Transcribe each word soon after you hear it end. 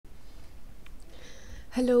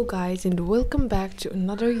Hello guys, and welcome back to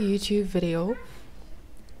another YouTube video.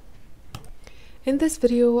 In this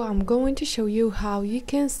video I'm going to show you how you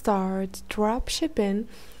can start drop shipping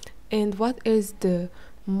and what is the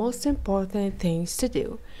most important things to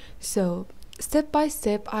do. So step by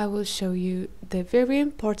step I will show you the very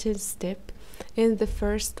important step in the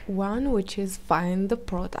first one, which is find the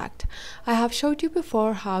product. I have showed you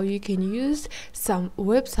before how you can use some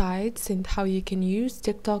websites and how you can use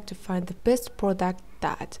TikTok to find the best product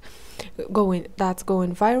that's going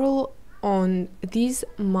viral on this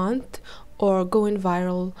month or going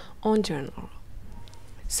viral on general.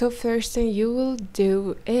 So first thing you will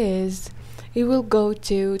do is you will go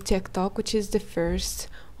to TikTok, which is the first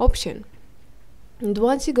option. And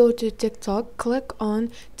once you go to TikTok, click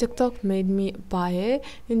on TikTok made me buy it,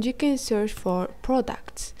 and you can search for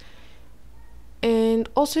products. And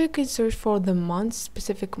also you can search for the month,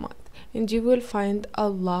 specific month, and you will find a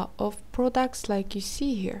lot of products like you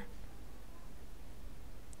see here.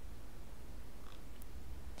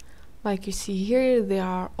 Like you see here, they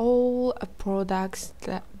are all products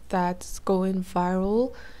that's going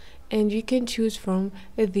viral, and you can choose from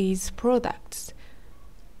these products.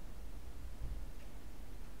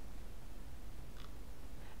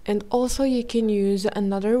 And also you can use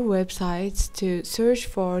another websites to search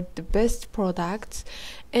for the best products.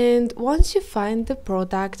 And once you find the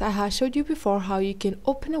product, I have showed you before how you can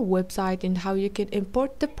open a website and how you can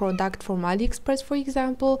import the product from AliExpress, for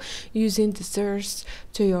example, using the search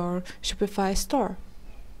to your Shopify store.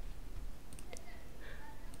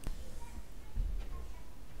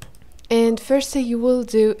 And first thing you will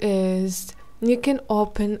do is you can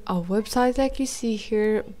open a website like you see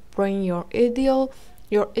here, bring your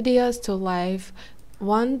ideas to life,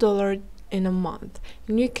 $1 in a month,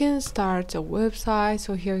 and you can start a website.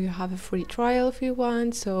 So here you have a free trial if you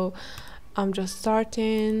want. So I'm just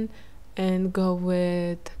starting and go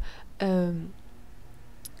with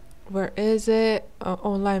where is it,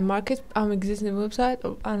 online market, existing website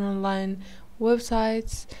or an online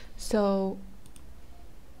websites. So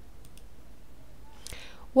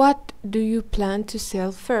what do you plan to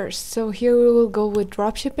sell first? So here we will go with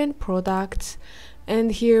dropshipping products,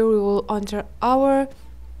 and here we will enter our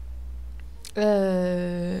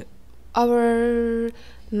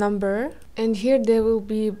number, and here they will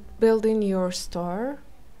be building your store,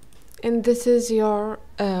 and this is your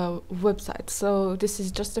website. So this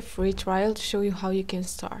is just a free trial to show you how you can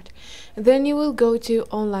start. And then you will go to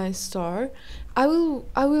online store. I will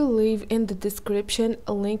leave in the description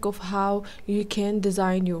a link of how you can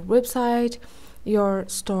design your website, your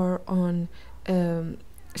store on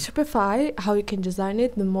Shopify, how you can design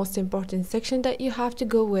it, the most important section that you have to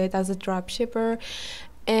go with as a drop shipper,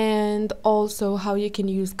 and also how you can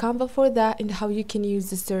use Canva for that, and how you can use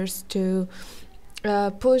the search to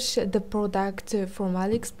push the product from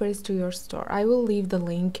AliExpress to your store. I will leave the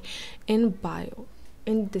link in bio,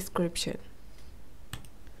 in description.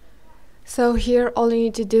 So here all you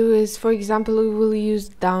need to do is, for example, we will use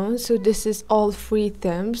down. So this is all free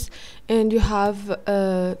themes, and you have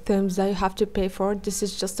themes that you have to pay for. This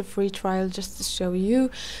is just a free trial just to show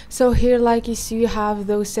you. So here, like you see, you have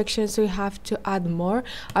those sections, so you have to add more.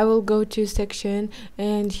 I will go to section,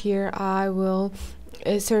 and here I will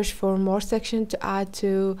search for more section to add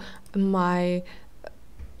to my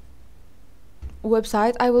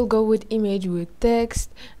website. I will go with image with text,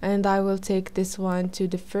 and I will take this one to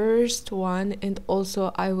the first one, and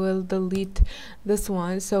also I will delete this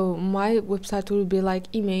one. So my website will be like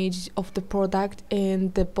image of the product,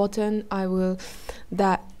 and the button I will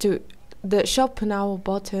that to the shop now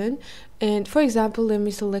button. And for example, let me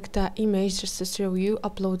select that image just to show you,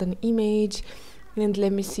 upload an image. And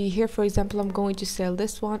let me see here, for example, I'm going to sell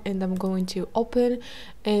this one, and I'm going to open,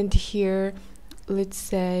 and here let's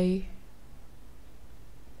say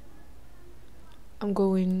I'm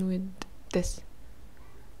going with this.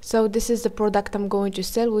 So this is the product I'm going to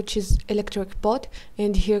sell, which is electric pot.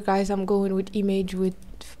 And here guys, I'm going with image with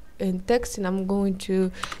and text, and I'm going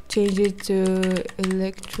to change it to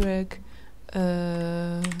electric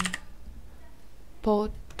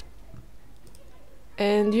pot.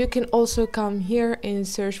 And you can also come here and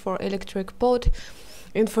search for electric pot.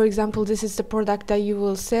 And for example, this is the product that you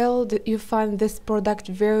will sell. You find this product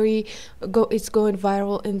it's going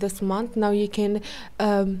viral in this month. Now you can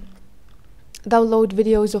download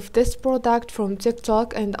videos of this product from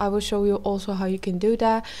TikTok, and I will show you also how you can do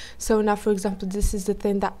that. So now, for example, this is the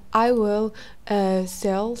thing that I will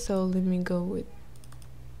sell. So let me go with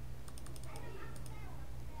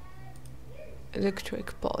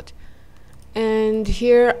electric pot. And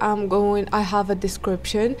here I have a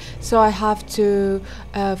description, so I have to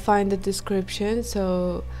find the description.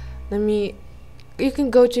 So let me you can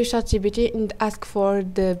go to ChatGPT and ask for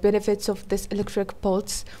the benefits of this electric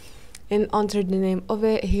pulse and enter the name of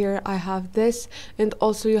it. Here I have this, and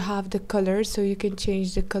also you have the colors, so you can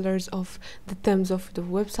change the colors of the themes of the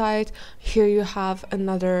website. Here you have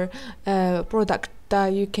another product that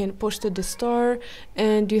you can push to the store,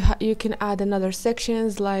 and you can add another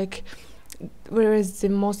sections, like where is the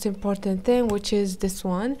most important thing, which is this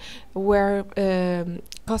one, where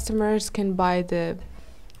customers can buy the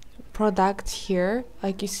product here,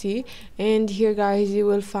 like you see. And here, guys, you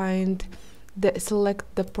will find the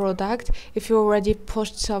select the product. If you already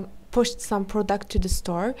pushed some product to the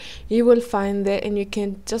store, you will find it, and you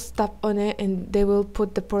can just tap on it and they will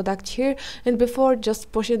put the product here. And before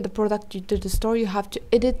just pushing the product to the store, you have to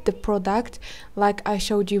edit the product like I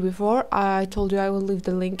showed you before. I told you I will leave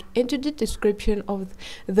the link into the description of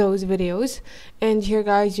those videos. And here,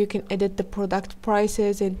 guys, you can edit the product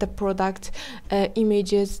prices and the product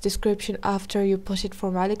images, description after you push it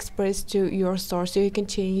from AliExpress to your store, so you can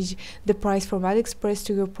change the price from AliExpress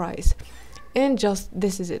to your price. And just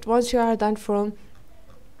this is it. Once you are done from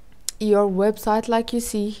your website, like you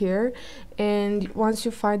see here, and once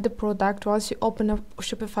you find the product, once you open a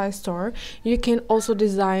Shopify store, you can also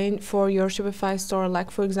design for your Shopify store.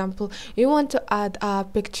 Like, for example, you want to add a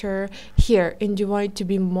picture here and you want it to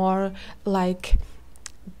be more like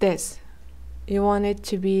this, you want it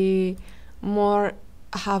to be more,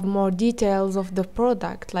 have more details of the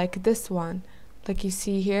product, like this one, like you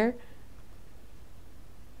see here.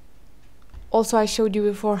 Also, I showed you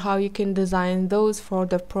before how you can design those for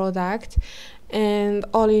the product, and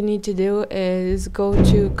all you need to do is go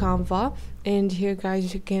to Canva, and here,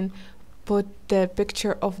 guys, you can put the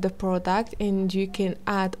picture of the product and you can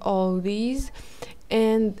add all these,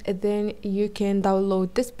 and then you can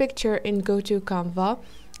download this picture and go to Canva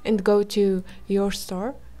and go to your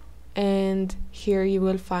store, and here you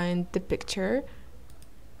will find the picture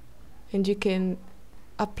and you can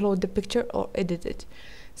upload the picture or edit it.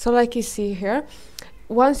 So like you see here,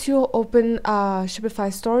 once you open a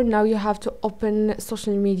Shopify store, now you have to open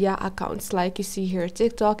social media accounts, like you see here,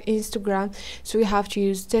 TikTok, Instagram. So you have to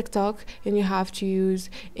use TikTok and you have to use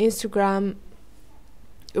Instagram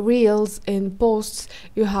reels and posts.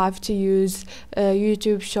 You have to use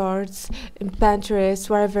YouTube shorts and Pinterest,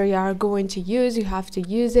 wherever you are going to use, you have to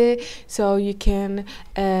use it. So you can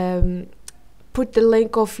put the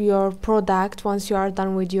link of your product. Once you are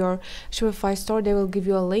done with your Shopify store, they will give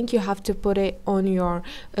you a link. You have to put it on your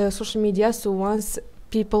social media. So once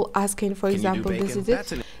people asking, for example, this is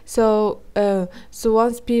it. So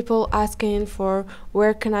once people asking for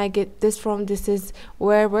where can I get this from, this is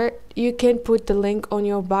where you can put the link on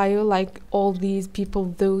your bio, like all these people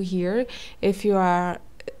do here. If you are,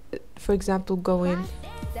 for example, going,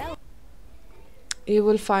 you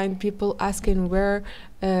will find people asking where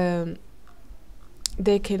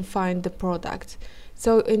they can find the product.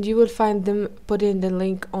 So, and you will find them putting the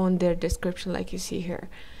link on their description, like you see here.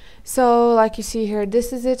 So like you see here,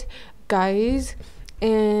 this is it, guys.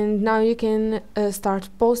 And now you can start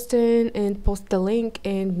posting and post the link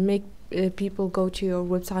and make people go to your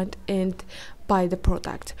website and buy the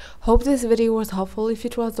product. Hope this video was helpful. If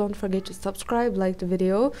it was, don't forget to subscribe, like the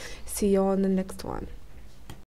video. See you on the next one.